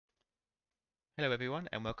Hello everyone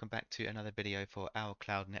and welcome back to another video for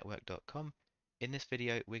ourcloudnetwork.com. In this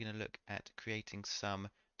video we're going to look at creating some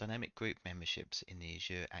dynamic group memberships in the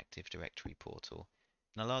Azure Active Directory portal.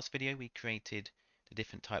 In our last video we created the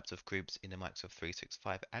different types of groups in the Microsoft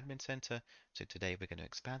 365 Admin Center, so today we're going to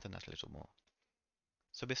expand on that a little more.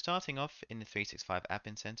 So we're starting off in the 365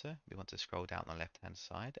 Admin Center. We want to scroll down on the left hand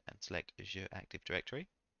side and select Azure Active Directory.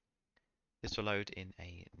 This will load in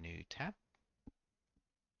a new tab.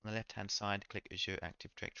 On the left hand side, click Azure Active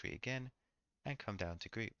Directory again and come down to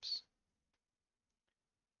groups.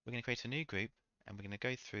 We're going to create a new group and we're going to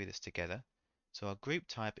go through this together. So our group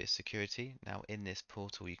type is security. Now in this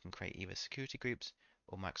portal you can create either security groups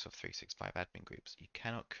or Microsoft 365 admin groups. You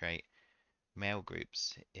cannot create mail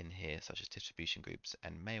groups in here such as distribution groups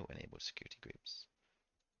and mail enabled security groups.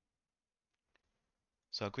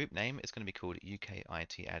 So our group name is going to be called UK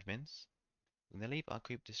IT Admins. We're going to leave our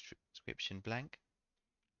group description blank.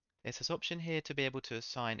 There's this option here to be able to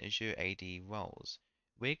assign Azure AD roles.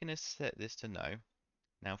 We're going to set this to no.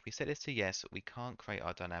 Now if we set this to yes, we can't create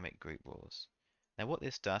our dynamic group rules. Now what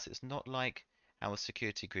this does, it's not like how a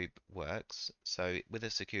security group works. So with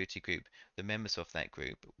a security group, the members of that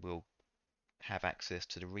group will have access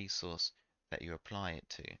to the resource that you apply it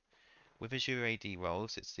to. With Azure AD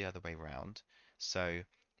roles, it's the other way around. So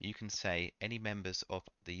you can say any members of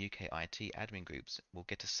the UK IT admin groups will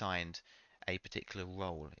get assigned a particular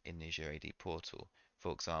role in the Azure AD portal.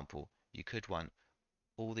 For example, you could want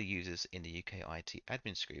all the users in the UK IT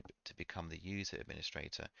admins group to become the user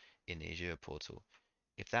administrator in the Azure portal.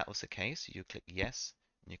 If that was the case, you click yes,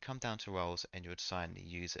 and you come down to roles and you would assign the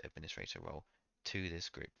user administrator role to this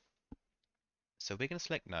group. So we're going to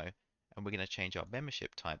select no, and we're going to change our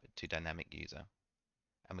membership type to dynamic user.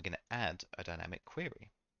 And we're going to add a dynamic query.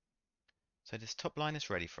 So this top line is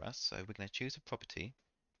ready for us. So we're going to choose a property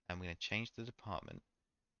and we're going to change the department.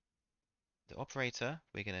 The operator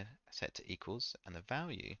we're going to set to equals, and the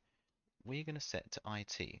value we're going to set to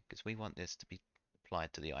IT because we want this to be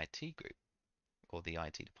applied to the IT group or the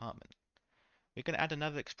IT department. We're going to add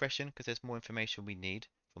another expression because there's more information we need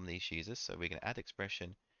from these users. So we're going to add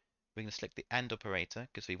expression. We're going to select the AND operator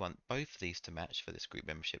because we want both of these to match for this group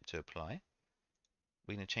membership to apply.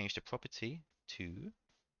 We're going to change the property to,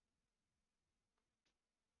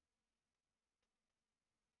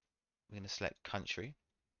 we're going to select country.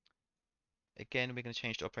 Again, we're going to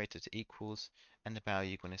change the operator to equals and the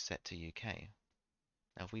value we're going to set to UK.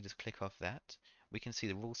 Now if we just click off that, we can see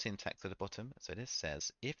the rule syntax at the bottom. So this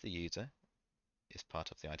says if the user is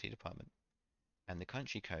part of the IT department and the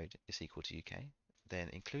country code is equal to UK, then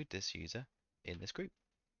include this user in this group.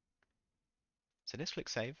 So let's click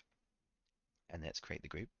save and let's create the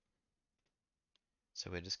group. So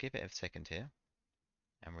we'll just give it a second here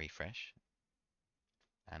and refresh,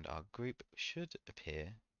 and our group should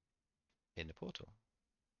appear in the portal.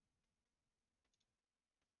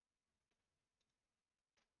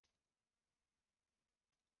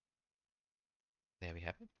 There we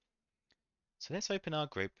have it. So let's open our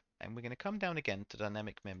group and we're going to come down again to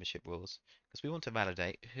dynamic membership rules because we want to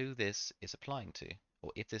validate who this is applying to,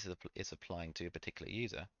 or if this is applying to a particular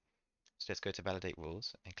user. So let's go to validate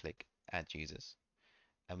rules and click add users,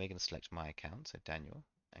 and we're going to select my account, so Daniel,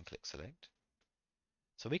 and click select.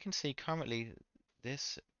 So we can see currently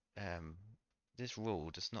this this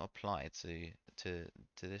rule does not apply to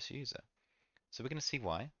this user. So we're going to see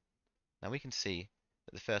why. Now we can see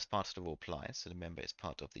that the first part of the rule applies, so the member is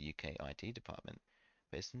part of the UK IT department,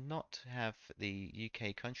 but it's not have the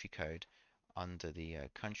UK country code under the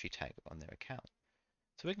country tag on their account.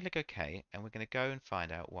 So we can click OK, and we're going to go and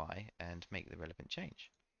find out why and make the relevant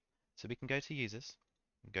change. So we can go to users,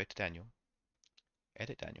 go to Daniel,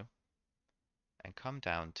 edit Daniel, and come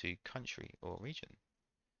down to country or region.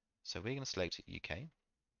 So we're going to select UK,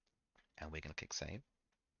 and we're going to click save.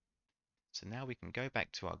 So now we can go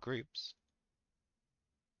back to our groups,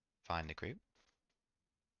 find the group,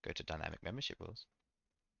 go to dynamic membership rules,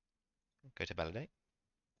 go to validate,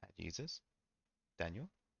 add users, Daniel,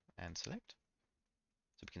 and select.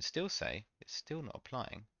 So we can still say it's still not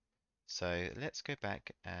applying. So let's go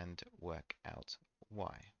back and work out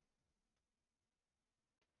why.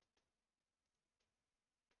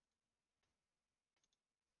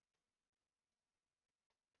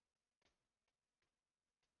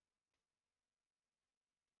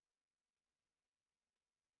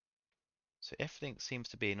 So everything seems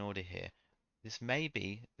to be in order here. This may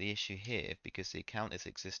be the issue here because the account is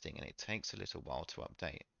existing and it takes a little while to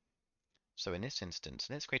update. So in this instance,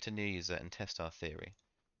 let's create a new user and test our theory.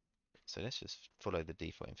 So let's just follow the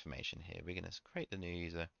default information here. We're going to create the new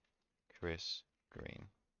user, Chris Green.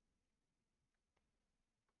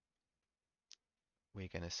 We're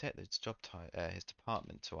going to set his his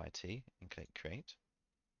department to IT and click Create.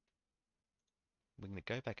 We're going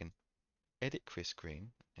to go back and edit Chris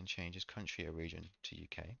Green and change his country or region to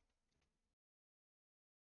UK.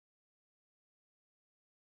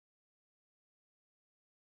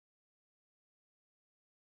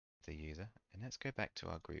 The user, and let's go back to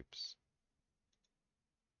our groups.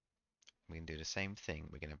 We can do the same thing.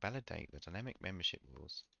 We're going to validate the dynamic membership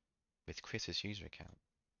rules with Chris's user account.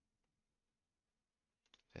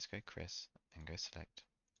 Let's go Chris and go select.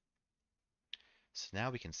 So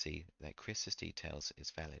now we can see that Chris's details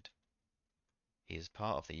is valid. He is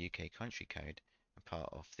part of the UK country code and part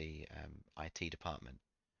of the IT department.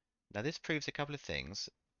 Now this proves a couple of things.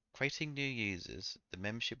 Creating new users, the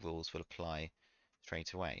membership rules will apply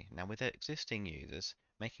straight away. Now with existing users,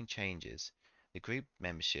 making changes, the group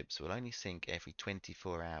memberships will only sync every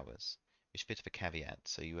 24 hours, which is a bit of a caveat.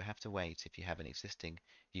 So you will have to wait if you have an existing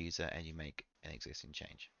user and you make an existing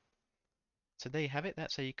change. So there you have it.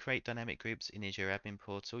 That's how you create dynamic groups in Azure Admin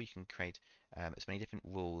Portal. You can create as many different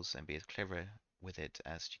rules and be as clever with it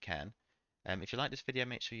as you can. If you like this video,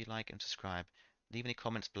 make sure you like and subscribe. Leave any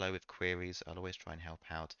comments below with queries. I'll always try and help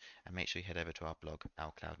out. And make sure you head over to our blog,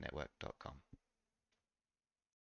 owlcloudnetwork.com.